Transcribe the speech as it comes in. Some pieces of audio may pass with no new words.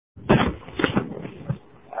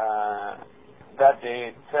that day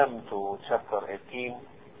turn to chapter 18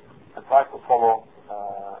 and try to follow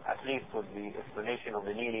at least with the explanation of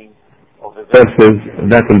the meaning of the verses.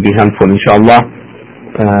 That will be helpful, inshallah.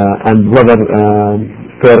 And whether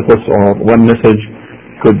purpose or one message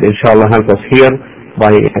could, inshallah, help us here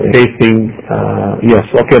by facing, yes,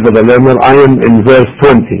 okay, for the learner, I am in verse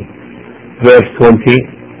 20,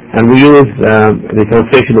 and we use the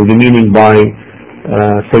translation of the meaning by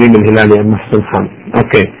Salim al-Hilali and Mahsan Khan.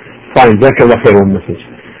 Okay, fine, Jazakallah khair one message.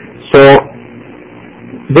 So,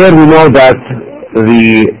 there we know that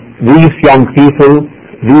these young people,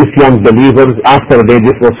 these young believers, after they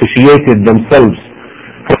disassociated themselves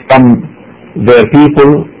from their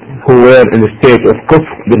people who were in a state of kufr,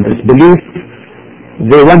 disbelief,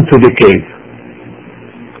 they went to the cave.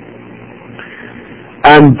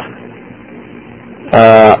 And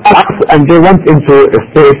they went into a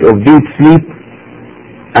state of deep sleep.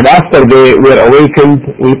 And after they were awakened,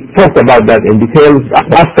 we talked about that in details.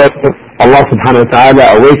 After Allah subhanahu wa ta'ala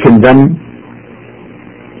awakened them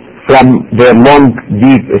from their long,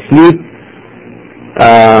 deep sleep,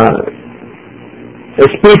 a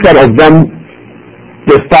speaker of them,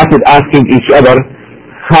 they started asking each other,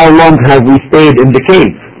 how long have we stayed in the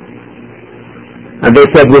cave? And they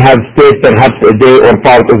said, we have stayed perhaps a day or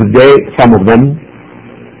part of the day, some of them.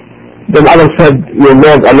 Then others said, your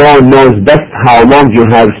Lord alone knows best how long you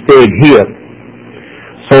have stayed here.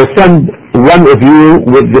 So send one of you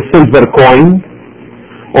with the silver coin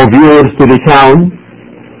of yours to the town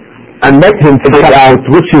and let him figure out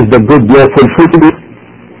which is the good lawful food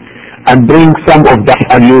and bring some of that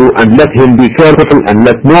value and let him be careful and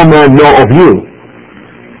let no man know of you.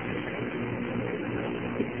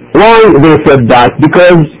 Why they said that?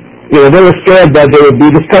 Because they were scared that they would be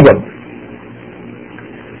discovered.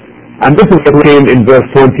 And this is what came in verse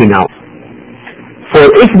 20 now. For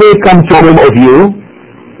if they come to know of you,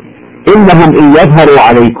 إِنَّهُمْ إِنْ يَظْهَرُوا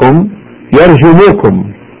عَلَيْكُمْ يَرْجُمُوكُمْ.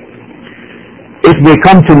 If they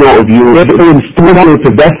come to know of you, they will stone you to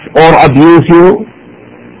death or abuse you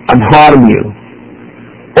and harm you,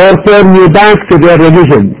 or turn you back to their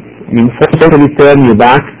religion. I mean, forcibly turn you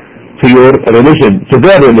back to your religion, to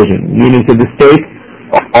their religion, meaning to the state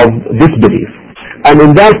of disbelief. And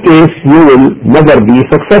in that case, you will never be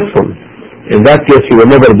successful. In that case, you will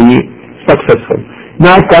never be successful.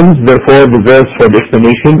 Now comes, therefore, the verse for the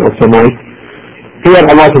explanation of tonight. Here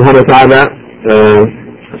Allah subhanahu wa ta'ala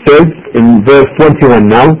says in verse 21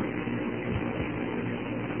 now,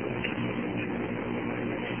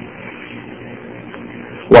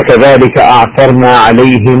 وَكَذَلِكَ أَعْثَرْنَا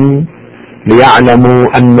عَلَيْهِمْ لِيَعْلَمُوا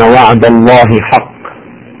أَنَّ وَعْدَ اللَّهِ حَقٌّ.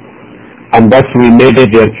 And thus we made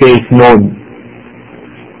their case known.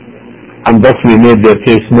 And thus we made their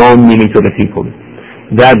case known, meaning to the people,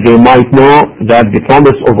 that they might know that the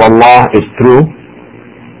promise of Allah is true,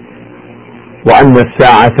 وَأَنَّ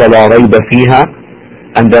السَّاعَةَ لَا رَيْبَ فِيهَا,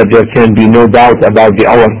 and that there can be no doubt about the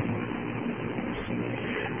hour.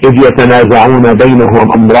 إِذْ يَتَنَازَعُونَ بَيْنَهُمْ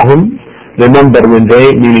أَمْرَهُمْ. Remember when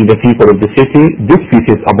they, meaning the people of the city,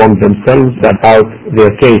 disputed among themselves about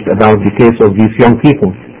their case, about the case of these young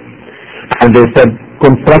people. And they said,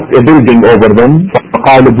 construct a building over them.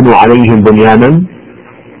 فَقَالُوا ابْنُوا عَلَيْهِمْ بُنْيَانًا.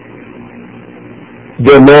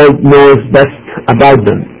 Their Lord knows best about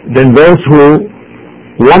them. Then those who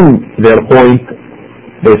won their point,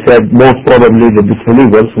 they said, most probably the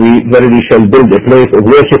disbelievers, we verily shall build a place of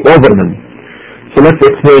worship over them. So let's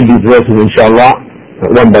explain these verses, inshallah,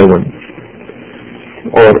 one by one,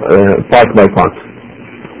 or part by part.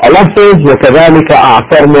 Allah says, وَكَذَلِكَ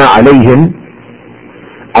أَعْثَرْنَا عَلَيْهِمْ,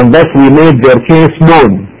 and thus we made their case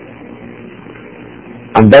known.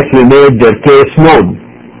 And thus we made their case known.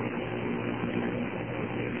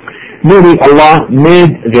 Meaning Allah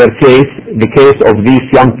made their case, the case of these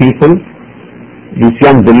young people, these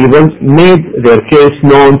young believers, made their case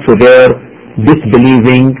known to their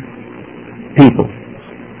disbelieving people.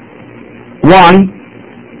 Why?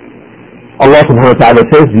 Allah subhanahu wa ta'ala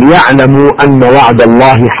says, لِيَعْلَمُوا أَنَّ وَعْدَ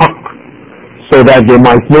اللَّهِ حَقٌّ, so that they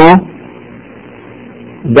might know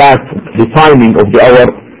that the timing of the hour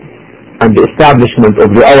and the establishment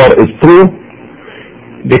of the hour is true,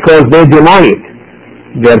 because they deny it.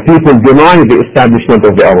 Their people deny the establishment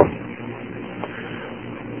of the hour.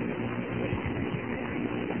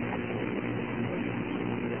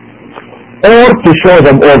 Or to show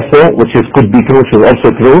them also, which could be true, which is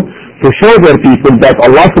also true, to show their people that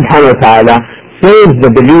Allah subhanahu wa ta'ala saves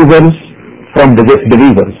the believers from the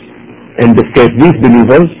disbelievers. In this case, these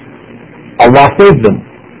believers, Allah saves them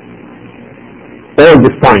all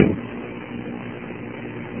this time.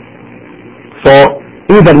 So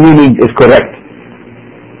either meaning is correct.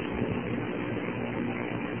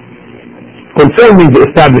 Concerning the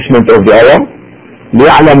establishment of the hour,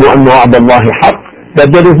 ليعلموا أن وعد الله حق, that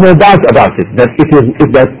there is no doubt about it, that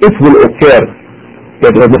it will occur,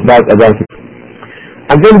 that there is no doubt about it.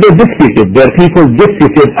 And then they disputed, their people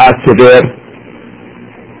disputed as to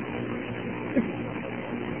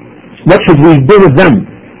what should we do with them?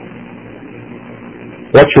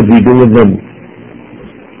 What should we do with them?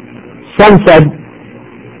 Some said,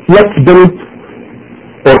 let's build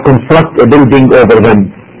or construct a building over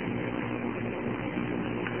them.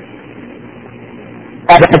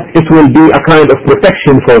 That it will be a kind of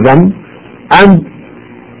protection for them, and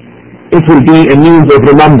it will be a means of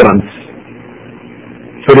remembrance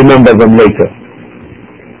to remember them later.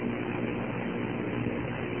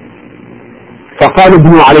 فقالوا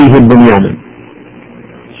ابنوا عليهم بنيانا,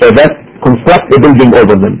 so that construct a building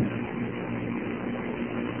over them.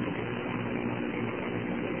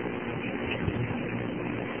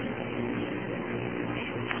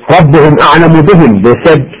 ربهم أعلم بهم, they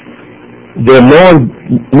said their Lord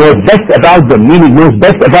knows best about them, meaning knows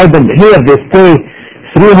best about them. Here they stay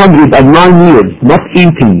 309 years, not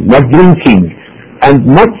eating, not drinking, and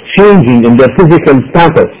not changing in their physical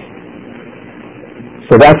status.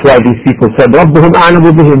 So that's why these people said, ربهم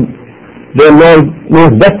أعلم بهم, their Lord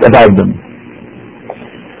knows best about them.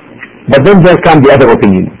 But then there comes the other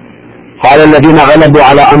opinion. قال الذين غلبوا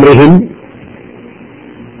على أمرهم,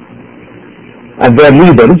 and their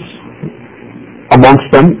leaders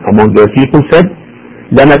amongst them, among their people said,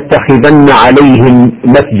 لنتخذن عليهم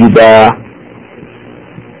مسجدا.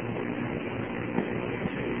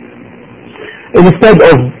 Instead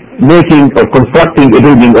of making or constructing a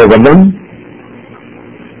building over them,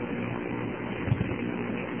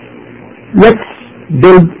 let's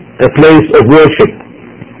build a place of worship,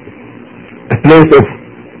 a place of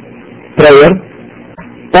prayer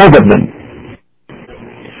over them.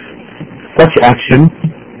 Such action,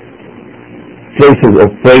 places of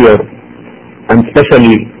prayer, and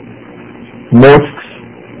especially mosques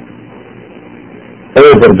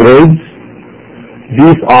over graves,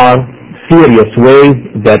 these are serious ways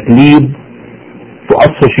that lead to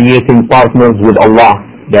associating partners with Allah,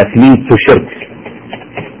 that lead to shirk.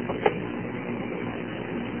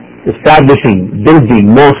 Establishing,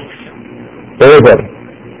 building mosques over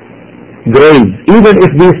graves, even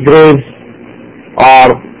if these graves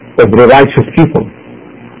are of the righteous people,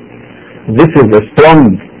 this is a strong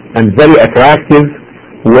and very attractive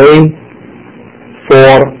way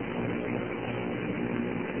for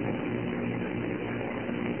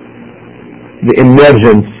the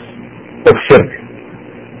emergence of shirk,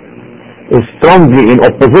 is strongly in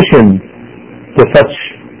opposition to such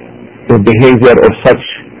a behavior or such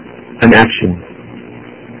an action.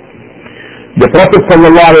 The Prophet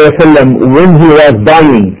ﷺ, when he was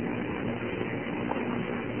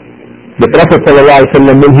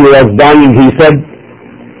dying, he said,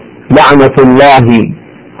 لعنة الله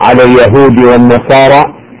على اليهود والنصارى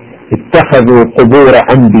اتخذوا قبور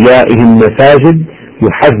أنبيائهم مساجد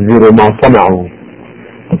يحذر ما صنعوا.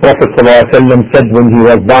 The Prophet ﷺ said when he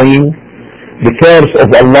was dying, the curse of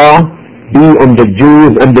Allah be on the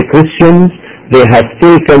Jews and the Christians, they have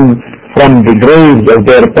taken from the graves of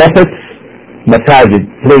their prophets masajid,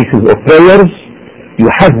 places of prayers,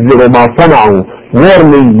 يحذر ما صنعوا,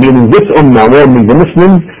 warning, meaning this ummah, warning the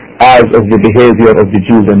Muslims as of the behavior of the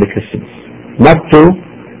Jews and the Christians, not to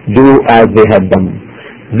do as they had done.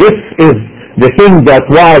 This is the thing that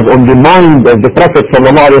was on the mind of the Prophet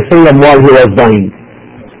ﷺ while he was dying.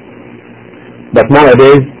 But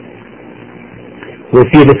nowadays, we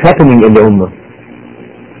see this happening in the ummah.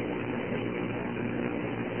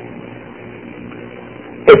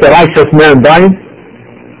 If a righteous man dies,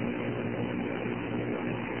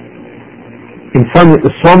 in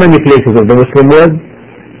so many places of the Muslim world,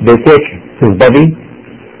 they take his body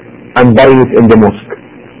and bury it in the mosque.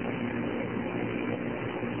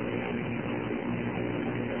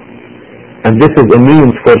 And this is a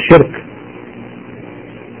means for shirk,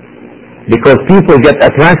 because people get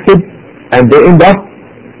attracted and they end up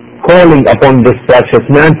calling upon this righteous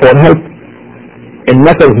man for help in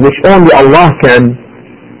matters which only Allah can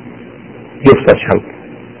give such help.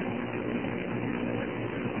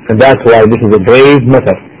 And that's why this is a grave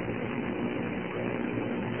matter.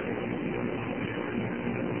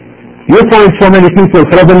 You find so many people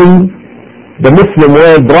traveling the Muslim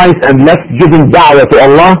world right and left giving da'wah to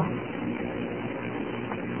Allah,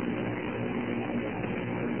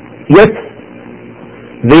 yet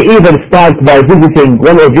they either start by visiting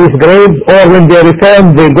one of these graves, or when they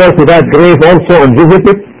return they go to that grave also and visit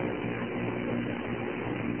it,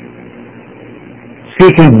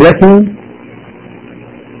 seeking blessing,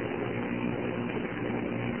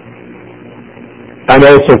 and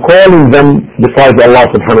also calling them besides Allah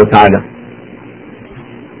subhanahu wa ta'ala.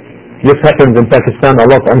 This happens in Pakistan a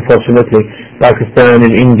lot, unfortunately. Pakistan,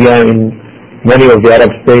 in India, in many of the Arab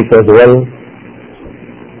states as well.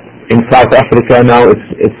 In South Africa now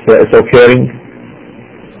it's occurring.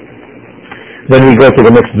 Then we go to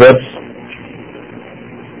the next verse.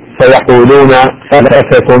 فَيَقُولُونَ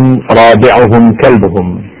ثَلَاثَةٌ رَابِعُهُمْ كَلْبُهُمْ.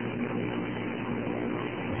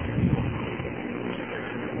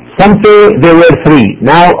 Some say there were three.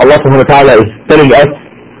 Now Allah subhanahu wa ta'ala is telling us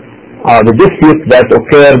the dispute that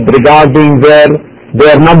occurred regarding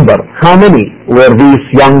their number. How many were these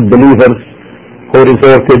young believers who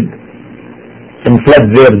resorted and fled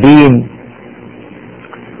their deen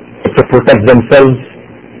to protect themselves?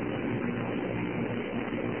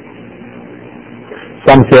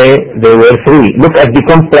 Some say there were three. Look at the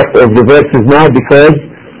construct of the verses now, because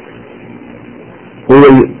we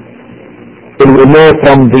will know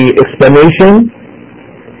from the explanation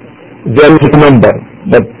there is a number.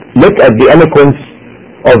 But look at the eloquence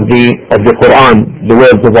of the Quran, the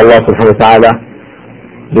words of Allah subhanahu wa ta'ala,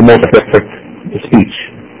 the most perfect speech.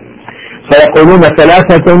 فَيَقُولُونَ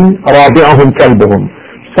ثَلَاثَةٌ رَابِعُهُمْ كَلْبُهُمْ.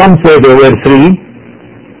 Some say there were three,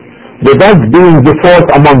 the dog being the fourth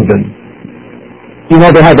among them. You know,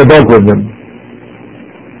 they had a dog with them.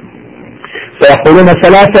 فَيَقُولُونَ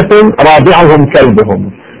ثَلَاثَةٌ رَابِعُهُمْ كَلْبُهُمْ.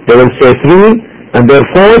 They will say three, and their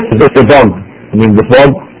fourth is the dog. I mean, the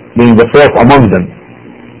dog being the fourth among them.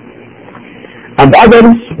 And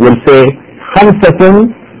others will say خَمْسَةٌ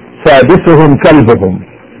سَادِسُهُمْ كَلْبُهُمْ.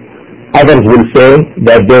 Others will say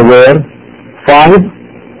that there were five,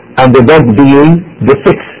 and the dog being the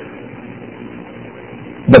sixth.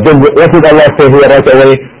 But then what did Allah say here right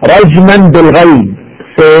away? رَجْمًا بِالْغَيْبِ.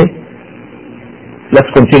 Say,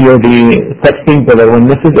 let's continue the texting for the one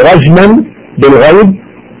message. رَجْمًا بِالْغَيْبِ.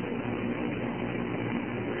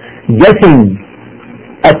 Guessing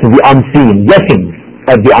at the unseen. Guessing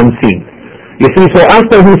at the unseen. You see, so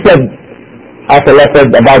after Allah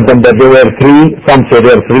said about them that there were three, some say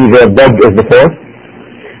there were three, their dog is the fourth,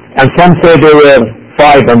 and some say there were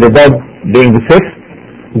five and the dog being the sixth.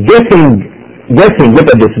 Guessing, look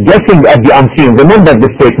at this, guessing at the unseen. Remember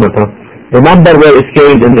this statement, huh? Remember where it's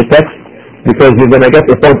carried in the text, because you're going to get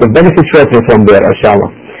a point of benefit shortly from there, inshallah.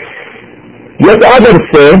 Yet others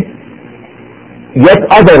say,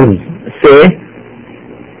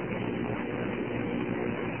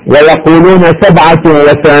 وَيَقُولُونَ سَبْعَةٌ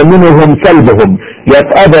وَثَامِنُهُمْ كَلْبُهُمْ. Yet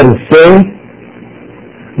others say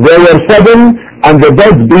there were seven and the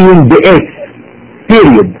dog being the eighth.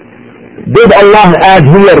 Period. Did Allah add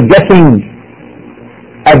here guessing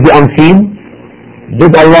at the unseen?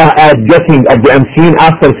 Did Allah add guessing at the unseen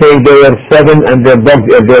after saying there were seven and their dog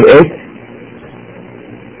is their eighth?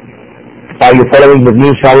 Are you following with me,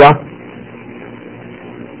 inshallah?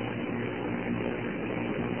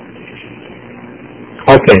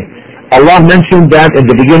 Okay. Allah mentioned that in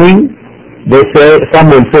the beginning. They say, some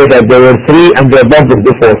will say that there were three and their dog is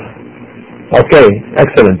the fourth. Okay,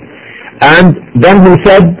 excellent. And then he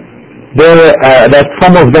said that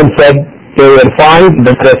some of them said there were five,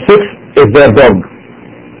 then the sixth is their dog.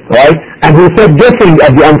 Right? And he said guessing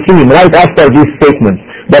at the unseen right after these statements.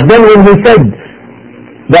 But then when he said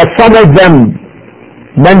that some of them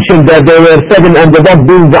mentioned that there were seven and the dog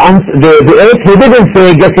being the eighth, he didn't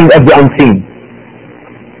say guessing at the unseen.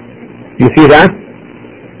 You see that?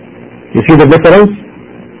 You see the difference?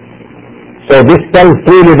 So this tells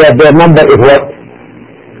clearly that their number is what?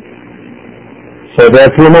 So their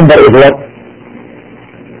true number is what?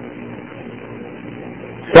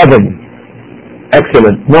 7.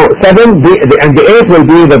 Excellent. No, 7 and the 8 will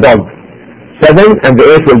be the dog. 7 and the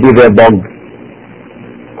 8 will be their dog.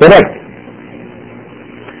 Correct.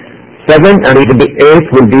 7 and the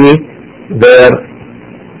 8 will be their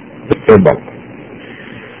dog.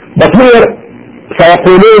 But here,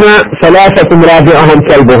 فَيَقُولُونَ ثَلَاثَةٌ رَابِعُهُمْ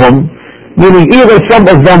كَلْبُهُمْ, meaning either some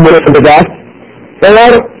of them were in the dark,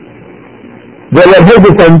 or they were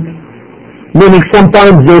hesitant, meaning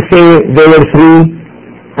sometimes they say there were 3,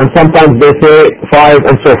 and sometimes they say 5,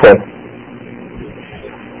 and so forth.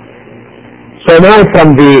 So now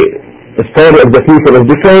from the story of the people of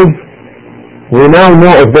the cave, we now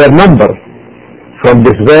know of their number from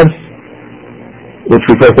this verse, which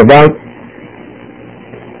we talked about.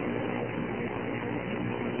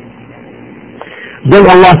 Then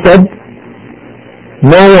Allah said,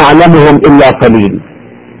 مَا يَعْلَمُهُمْ إِلَّا قَلِيلٌ,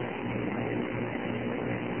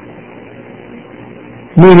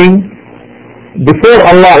 meaning, before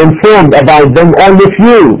Allah informed about them, only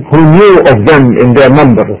few who knew of them in their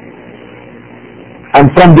number.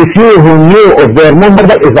 And from the few who knew of their number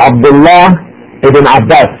is Abdullah ibn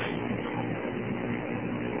Abbas.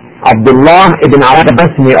 Abdullah ibn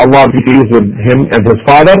Abbas, may Allah be pleased with him and his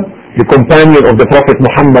father, the companion of the Prophet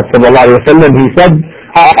Muhammad sallallahu alaihi wasallam, he said,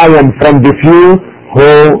 I am from the few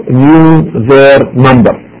who knew their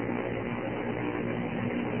number.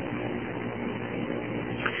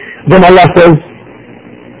 Then Allah says,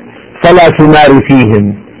 فَلَا تُمَارِ فِيهِمْ,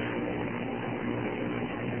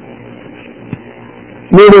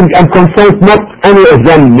 meaning, and consult not any of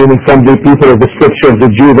them, meaning from the people of the scriptures, the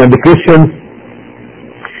Jews and the Christians,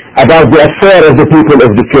 about the affair of the people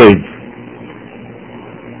of the cave.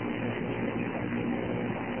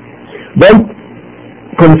 Don't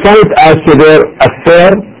consult as to their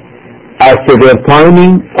affair, as to their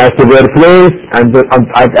timing, as to their place, and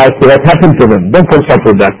as to what happened to them. Don't consult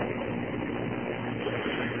with that.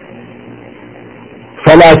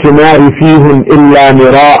 فَلَا تُمَارِ فِيهِمْ إِلَّا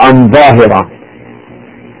مِرَاءً ظَاهِرًا.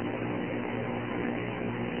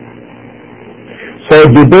 So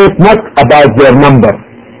debate not about their number,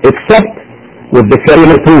 except with the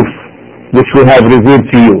clear proof which we have revealed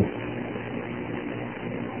to you.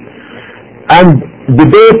 And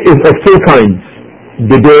debate is of two kinds.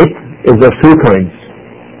 Debate is of two kinds.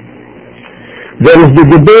 There is the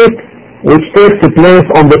debate which takes place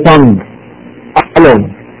on the tongue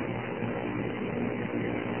alone.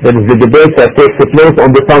 There is the debate that takes place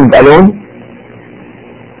on the tongue alone.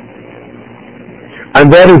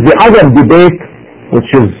 And there is the other debate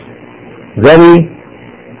which is very,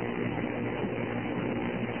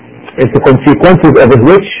 the consequences of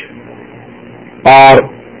which are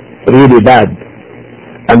really bad.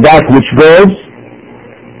 And that which goes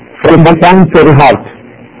from the tongue to the heart.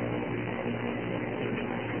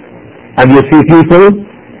 And you see people,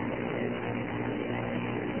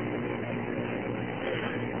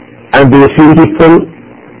 and you see people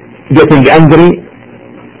getting angry,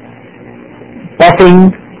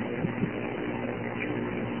 puffing,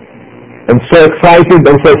 and so excited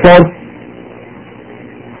and so forth.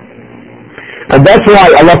 And that's why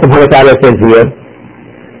Allah subhanahu wa ta'ala says here,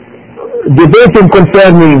 debating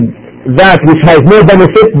concerning that which has no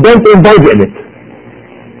benefit, don't indulge in it.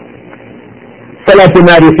 فَلَا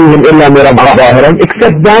تُمَارِ فِيهِمْ إِلَّا مِرَاءً ظَاهِرًا,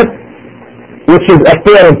 except that which is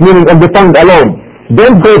apparent, meaning on the tongue alone.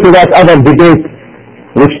 Don't go to that other debate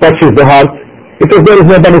which touches the heart, because there is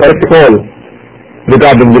no benefit at all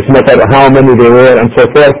regarding this matter, how many they were and so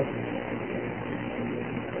forth.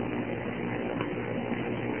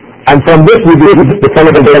 And from this we get the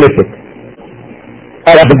following benefit.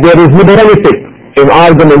 There is no benefit in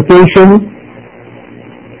argumentation,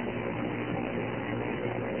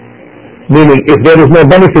 meaning if there is no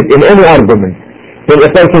benefit in any argument, then a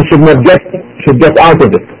person should get out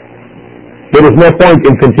of it. There is no point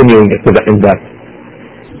in continuing it in that.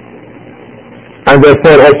 And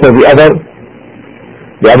therefore also the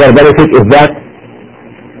other benefit is that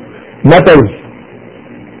matters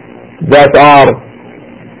that are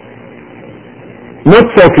not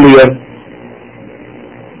so clear,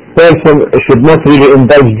 person should not really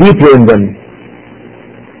indulge deeply in them.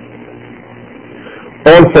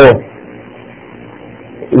 Also,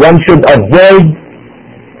 one should avoid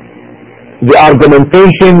the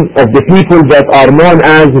argumentation of the people that are known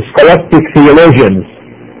as scholastic theologians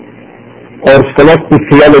or scholastic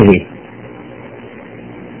theology.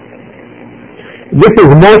 This is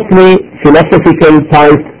mostly philosophical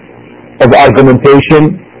type of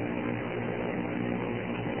argumentation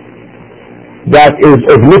that is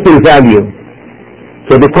of little value.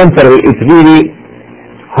 To the contrary, it really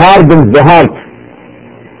hardens the heart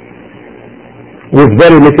with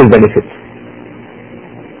very little benefit.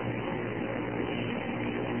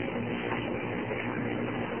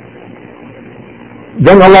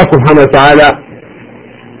 Then Allah subhanahu wa ta'ala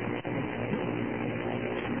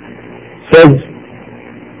says,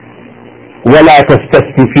 وَلَا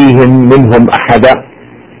تَسْتَفْتِ فِيهِمْ مِنْهُمْ أَحَدًا,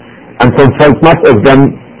 and consult not of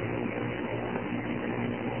them,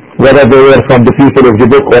 whether they were from the people of the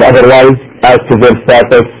book or otherwise, as to their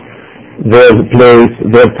status, their place,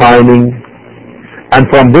 their timing. And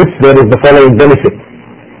from this there is the following benefit,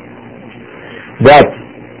 that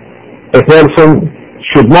a person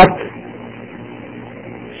should not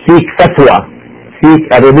seek fatwa, seek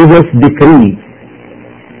a religious decree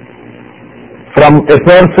from a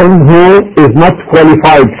person who is not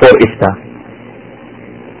qualified for ifta,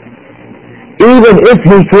 even if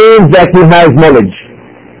he claims that he has knowledge.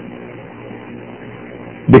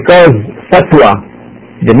 Because fatwa,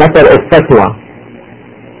 the matter of fatwa,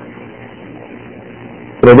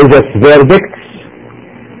 religious verdicts,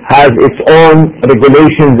 has its own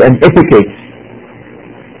regulations and etiquettes.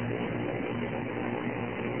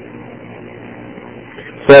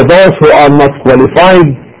 So those who are not qualified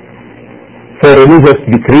for religious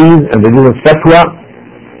decrees and religious fatwa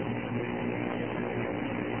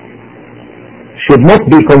should not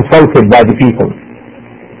be consulted by the people,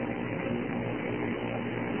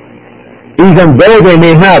 even though they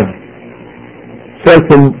may have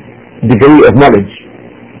certain degree of knowledge.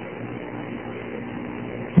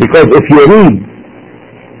 Because if you read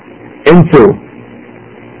into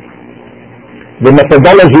the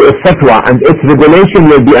methodology of fatwa and its regulation,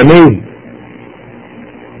 you'll be amazed.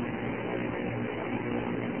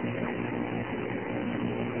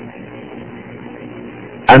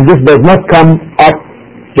 And this does not come up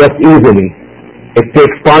just easily. It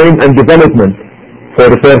takes time and development for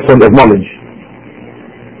the person of knowledge.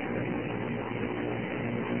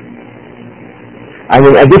 And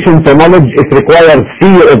in addition to knowledge, it requires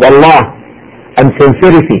fear of Allah and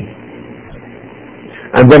sincerity.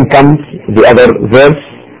 And then comes the other verse,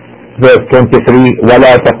 verse 23,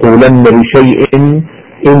 وَلَا تَقُولَنَّ لِشَيْءٍ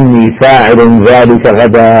إِنِّي فَاعِلٌ ذَلِكَ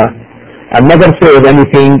غَدًا. And never say of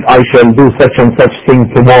anything, I shall do such and such thing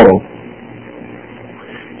tomorrow.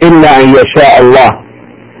 إِلَّا أَن يَشَاءَ اللَّهُ,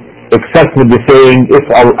 except with the saying, if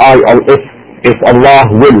Allah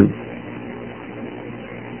will.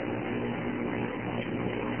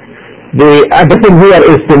 The addressing here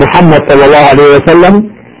is to Muhammad sallallahu alayhi wa sallam,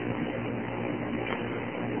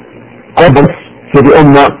 to the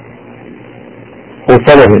ummah who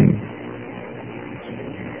follow him.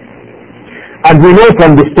 And we know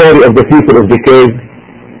from the story of the people of the cave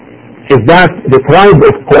is that the tribe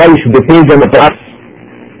of Quraysh, the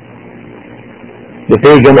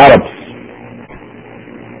pagan Arabs,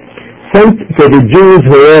 sent to the Jews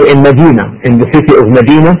who were in Medina, in the city of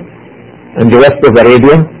Medina and the rest of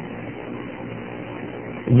Arabia.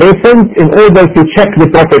 They sent, in order to check the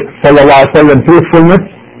Prophet ﷺ truthfulness,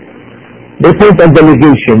 they sent a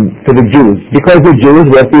delegation to the Jews, because the Jews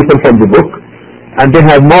were people from the book and they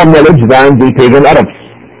had more knowledge than the pagan Arabs.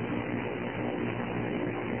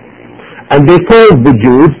 And they told the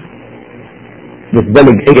Jews, this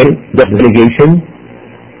delegation,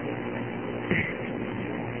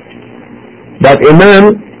 that a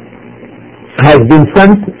man has been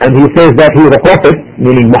sent, and he says that he is a prophet,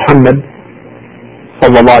 meaning Muhammad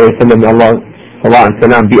sallallahu alayhi wa sallam, Allah sallallahu alayhi wa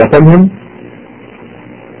sallam be upon him.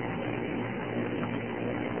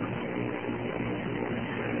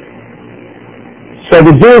 So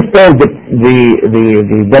the Jews told the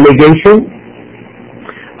delegation,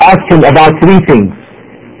 ask him about three things.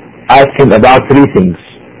 Ask him about three things.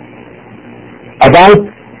 About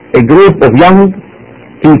a group of young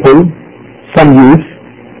people, some youth,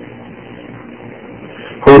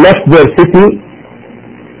 who left their city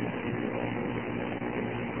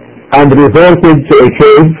and resorted to a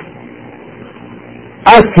cave.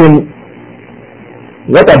 Ask him,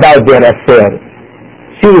 what about their affair?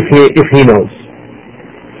 See if he knows.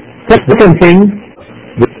 The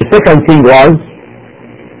second thing was,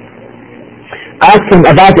 ask him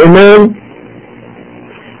about a man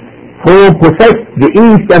who possessed the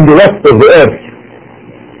east and the west of the earth.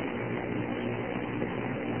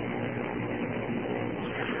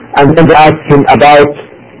 And then ask him about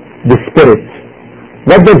the spirit.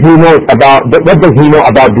 What does he know about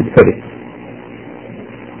the spirit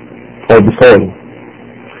or the soul?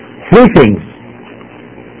 Three things.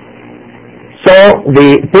 So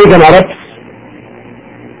the pagan Arabs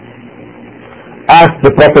asked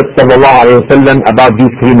the Prophet ﷺ about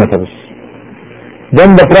these three matters.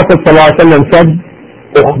 Then the Prophet ﷺ said,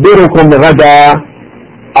 أخبركم غدا,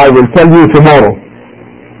 I will tell you tomorrow.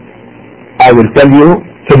 I will tell you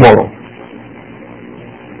tomorrow.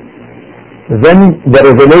 Then the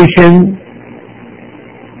revelation,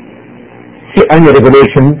 any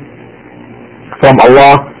revelation from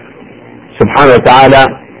Allah subhanahu wa ta'ala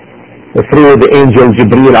through the angel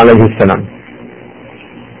Jibreel alayhi salam.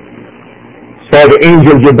 So the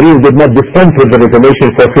angel Jibreel did not dispense with the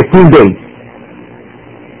revelation for 15 days.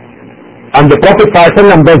 And the Prophet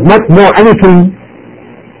ﷺ does not know anything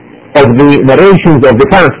of the narrations of the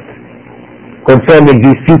past concerning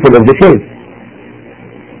these people of the faith.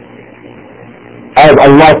 As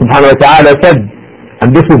Allah subhanahu wa ta'ala said,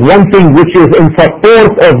 and this is one thing which is in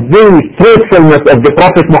support of the truthfulness of the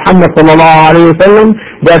Prophet Muhammad sallallahu alayhi wa sallam,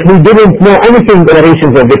 that he didn't know anything in the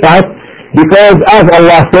narrations of the past, because as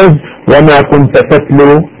Allah says, وَمَا كُنْتَ تَتْلُو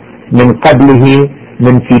مِنْ قَبْلِهِ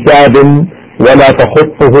مِنْ كِتَابٍ وَلَا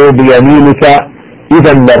تَخُطُّهُ بِيَمِينِكَ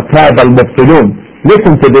إِذًا لَارْتَابَ الْمُبْطِلُونَ.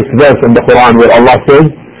 Listen to this verse in the Quran where Allah says,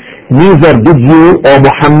 neither did you, O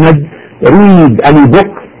Muhammad, read any book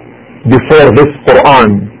before this Quran,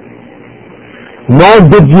 nor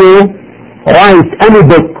did you write any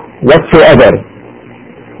book whatsoever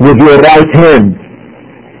with your right hand.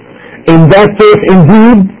 In that case,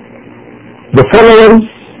 indeed, the followers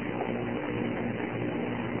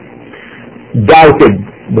doubted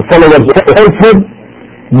the followers of falsehood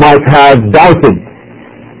might have doubted.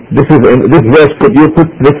 This verse, could you put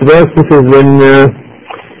this verse? This is in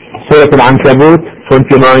Surah Al-Ankabut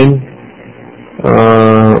 29,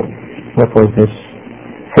 what was this?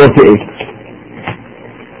 48.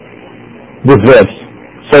 This verse.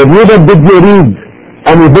 So neither did you read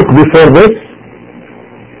any book before this,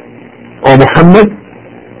 or Muhammad,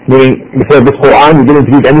 meaning before this Quran, you didn't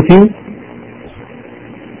read anything,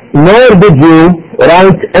 nor did you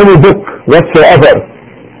write any book whatsoever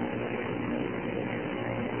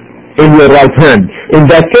in your right hand. In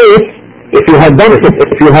that case, if you had done it,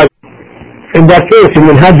 in that case,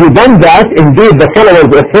 had you done that, indeed the followers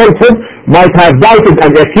of falsehood might have doubted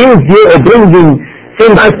and accused you of bringing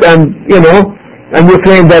things, and and you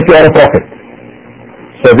claim that you are a prophet.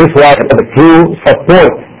 So this was a true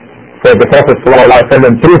support for the Prophet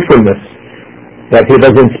ﷺ, truthfulness, that he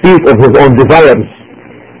doesn't speak of his own desires,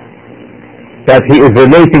 that he is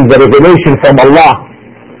relating the revelation from Allah.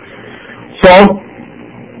 So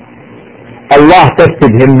Allah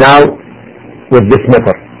tested him now with this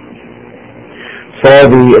matter.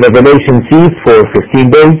 So the revelation ceased for 15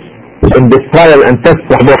 days. In this trial and test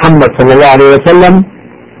of Muhammad ﷺ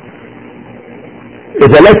is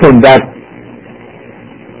a lesson that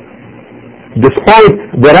despite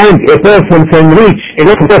the rank a person can reach in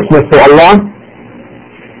closeness to Allah,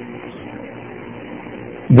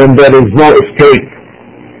 then there is no escape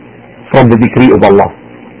from the decree of Allah.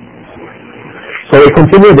 So we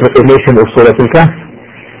continue the explanation of Surah Al-Kahf.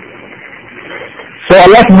 So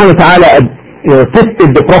Allah subhanahu wa ta'ala tested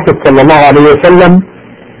the Prophet sallallahu alayhi wa sallam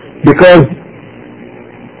because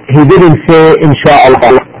he didn't say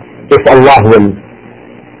Insha'Allah, if Allah will.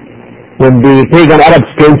 When the pagan Arabs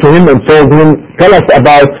came to him and told him, tell us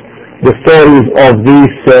about the stories of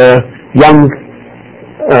these young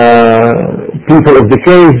people of the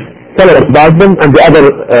cave, tell us about them, and the other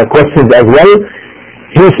questions as well.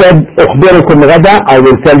 He said, أخبركم غدا, I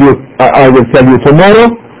will tell you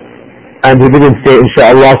tomorrow. And he didn't say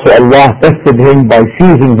Insha'Allah, so Allah tested him by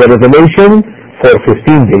ceasing the revelation for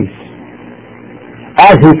 15 days.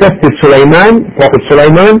 As he tested Sulaiman, Prophet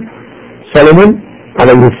Solomon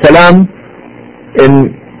alayhi salam,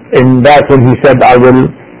 in that when he said, I will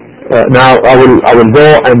go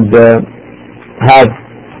and have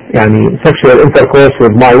sexual intercourse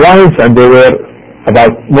with my wives, and they were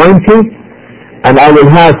about 90, and I will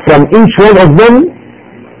have from each one of them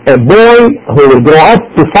a boy who will grow up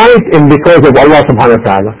to fight in because of Allah subhanahu wa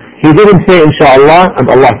ta'ala. He didn't say Insha'Allah, and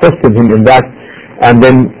Allah tested him in that, and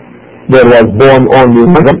then there was born only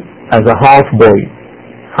as a half boy.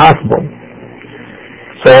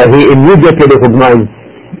 So he immediately recognized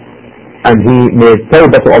and he made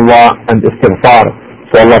tawbah to Allah and istighfar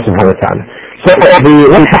to Allah subhanahu wa ta'ala. So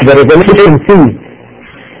the revelation ceased.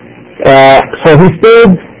 So he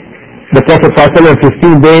stayed, the Prophet ﷺ,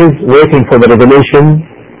 15 days waiting for the revelation.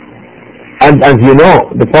 And as you know,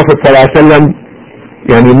 the Prophet ﷺ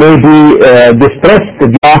may be distressed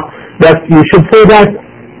that you should say that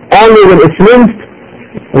only when it's linked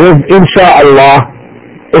with Insha'Allah,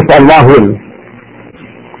 if Allah will.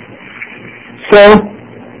 So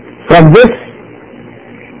from this,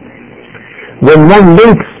 when one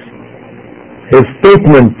links his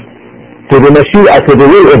statement to the Mashiach, to the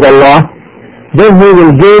will of Allah, then he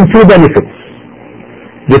will gain two benefits.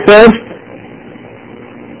 The first,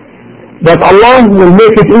 that Allah will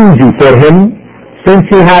make it easy for him, since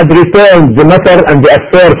he had returned the matter and the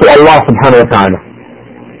affair to Allah subhanahu wa ta'ala.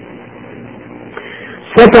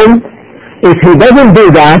 Second, if he doesn't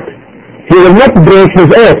do that, he will not break his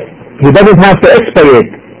oath. He doesn't have to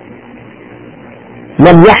expiate.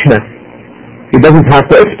 Lam yahna. He doesn't have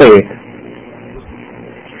to expiate.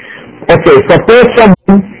 Okay, suppose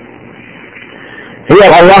someone,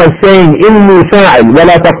 here Allah is saying, إِنِّي فَاعِلٌ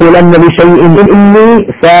وَلَا تَقُولَنَّ لِشَيْءٍ إِنِّي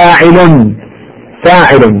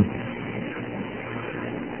فَاعِلٌ.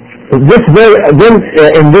 In this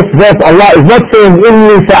verse, Allah is not saying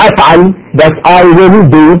إِنِّي سَأَفْعَلْ, that I will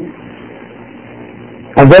do.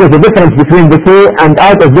 And there is a difference between the two, and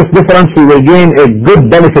out of this difference we will gain a good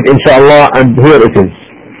benefit inshallah, and here it is.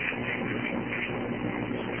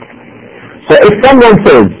 So if someone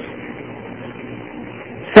says,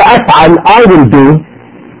 سأفعل, I will do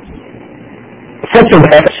such and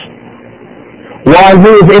such, while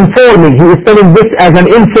he is informing, he is telling this as an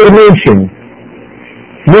information,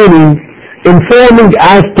 meaning informing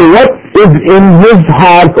as to what is in his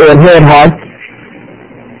heart or her heart,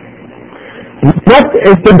 not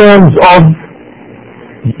in terms of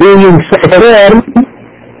being firm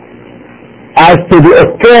as to the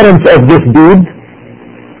occurrence of this deed,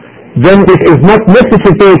 then it is not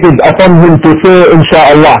necessitated upon him to say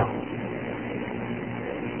Insha'Allah.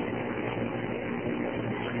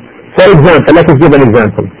 For example, let us give an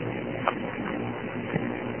example.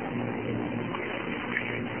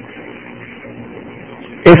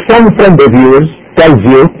 If some friend of yours tells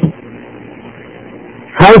you,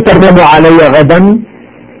 هل ترغب علي غدا?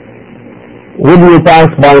 Will you pass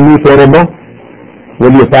by me tomorrow?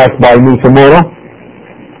 Will you pass by me tomorrow?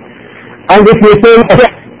 And if you say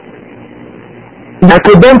yes,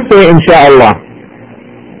 you don't say inshallah,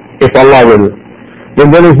 if Allah will,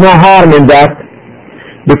 then there is no harm in that,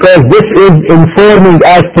 because this is informing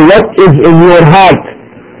as to what is in your heart.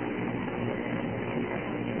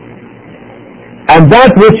 And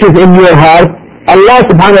that which is in your heart, Allah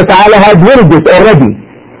subhanahu wa ta'ala has willed it already.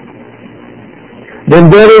 Then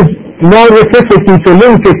there is no necessity to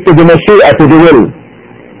link it to the Mashiach, to the will.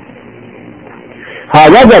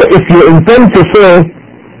 However, if you intend to say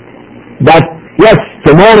that, yes,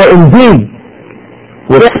 tomorrow indeed,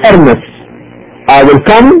 with fairness, I will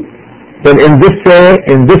come, then in this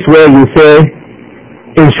way you say,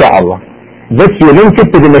 inshallah. This you link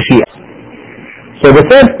it to the Mashiach. So the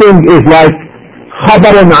first thing is like,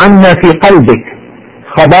 خبر عما في قلبك.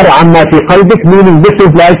 خبر عما في قلبك, meaning this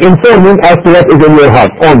is like informing as to what is in your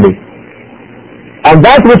heart only. And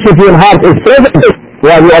that which is in your heart is present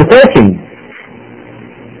while you are talking.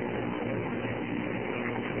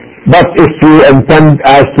 But if you intend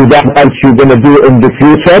as to that what you're going to do in the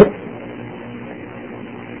future,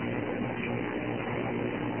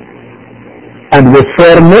 and with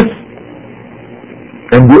firmness,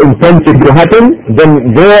 and you intend it to happen,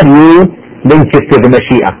 then there you link it to the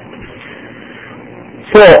Mashiach.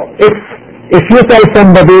 So, if you tell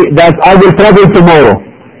somebody that I will travel tomorrow,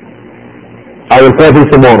 I will travel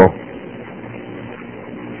tomorrow.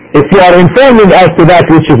 If you are informing as to that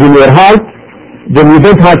which is in your heart, then you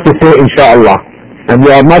don't have to say inshallah, and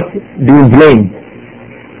you are not being blamed.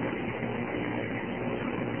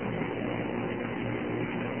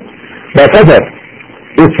 But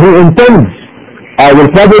if he intends, I will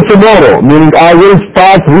travel tomorrow, meaning I will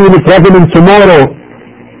start really traveling tomorrow,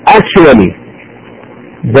 actually,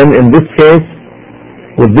 then in this case,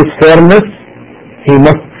 with this fairness, he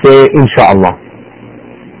must say inshallah.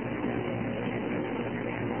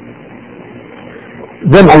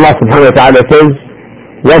 Then Allah subhanahu wa ta'ala says,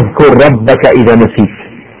 وَاذْكُرْ رَبَّكَ إِذَا نَسِيتَ.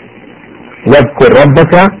 وَاذْكُرْ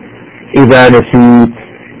رَبَّكَ إِذَا نَسِيتَ.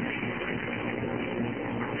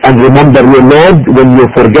 And remember your Lord when you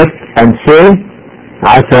forget, and say,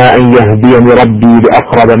 عَسَىٰ أَنْ يَهْدِيَنِ رَبِّي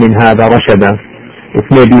لِأَقْرَبَ مِنْ هَذَا رَشَدًا. It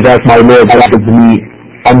may be that my Lord guides me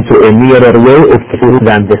unto a nearer way of truth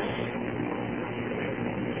than this.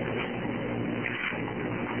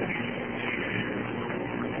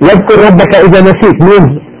 وَاذْكُرْ رَبَّكَ إِذَا نَسِيتَ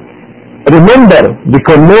means remember the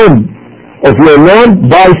command of your Lord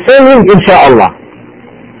by saying inshallah.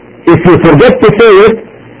 If you forget to say it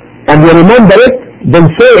and you remember it, then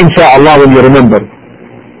say inshallah when you remember.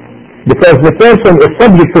 Because the person is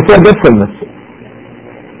subject to forgetfulness.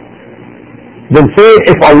 Then say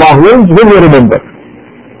if Allah wills when you remember.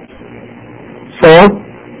 So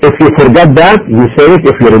if you forget that, you say it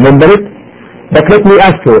if you remember it. But let me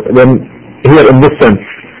ask you then here in this sense,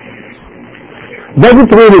 does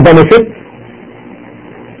it really benefit?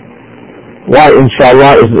 Why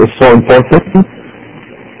inshallah is so important?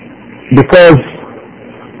 Because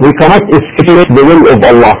we cannot escape the will of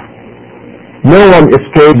Allah. No one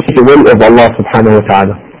escapes the will of Allah subhanahu wa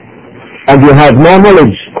ta'ala. And you have no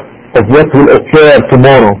knowledge of what will occur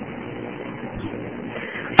tomorrow.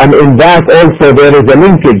 And in that also there is a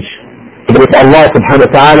linkage with Allah subhanahu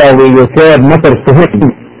wa ta'ala where you turn matters to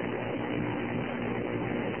Him.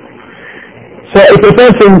 So if a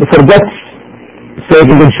person forgets saying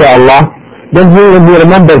inshallah, then when he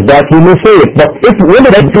remembers that, he may say it. But will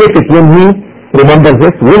it benefit when he remembers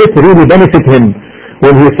it? Will it really benefit him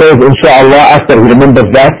when he says inshallah after he remembers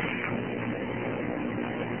that?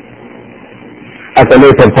 At a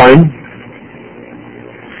later time?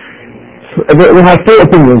 So we have two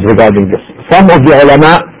opinions regarding this. Some of the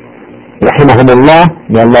ulama, rahimahumullah,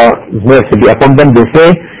 may Allah's mercy be upon them, they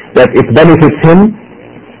say that it benefits him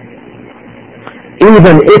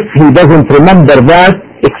even if he doesn't remember that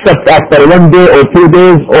except after 1 day or 2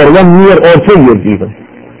 days or 1 year or 2 years even.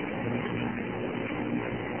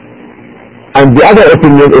 And the other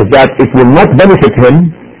opinion is that it will not benefit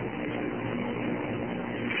him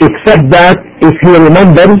except that if he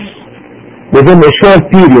remembers within a short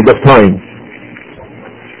period of time.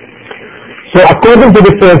 So according to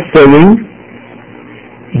the first saying,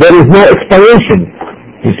 there is no expiration.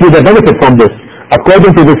 You see the benefit from this.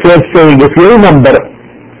 According to the first saying, if you remember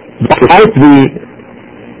despite the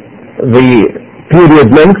period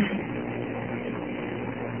length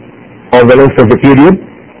or the length of the period,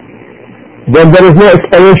 then there is no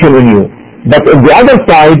expiation in you. But on the other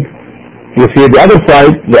side, you see the other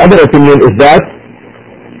side, the other opinion is that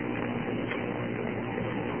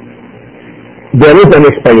there is an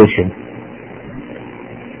expiration.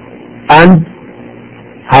 And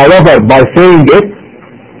however, by saying it,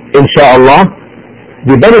 inshallah,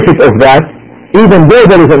 the benefit of that, even though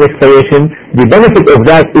there is an expiration, the benefit of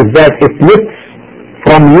that is that it lifts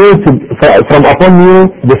from upon you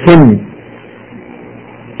the sin.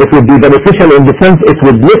 It would be beneficial in the sense it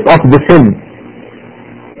would lift up the sin.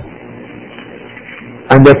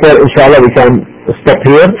 And therefore, inshallah, we can stop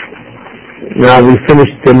here. Now we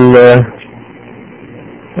finished till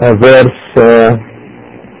verse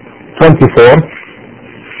 24.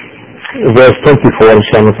 Verse 24,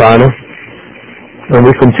 inshallah ta'ala. And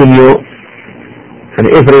we continue, and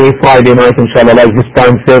every Friday night, inshallah, like this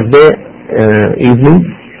time, Thursday evening,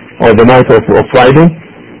 or the night of Friday,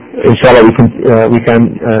 inshallah, we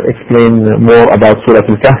can explain more about Surah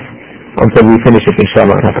Al-Kahf until we finish it,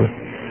 inshallah.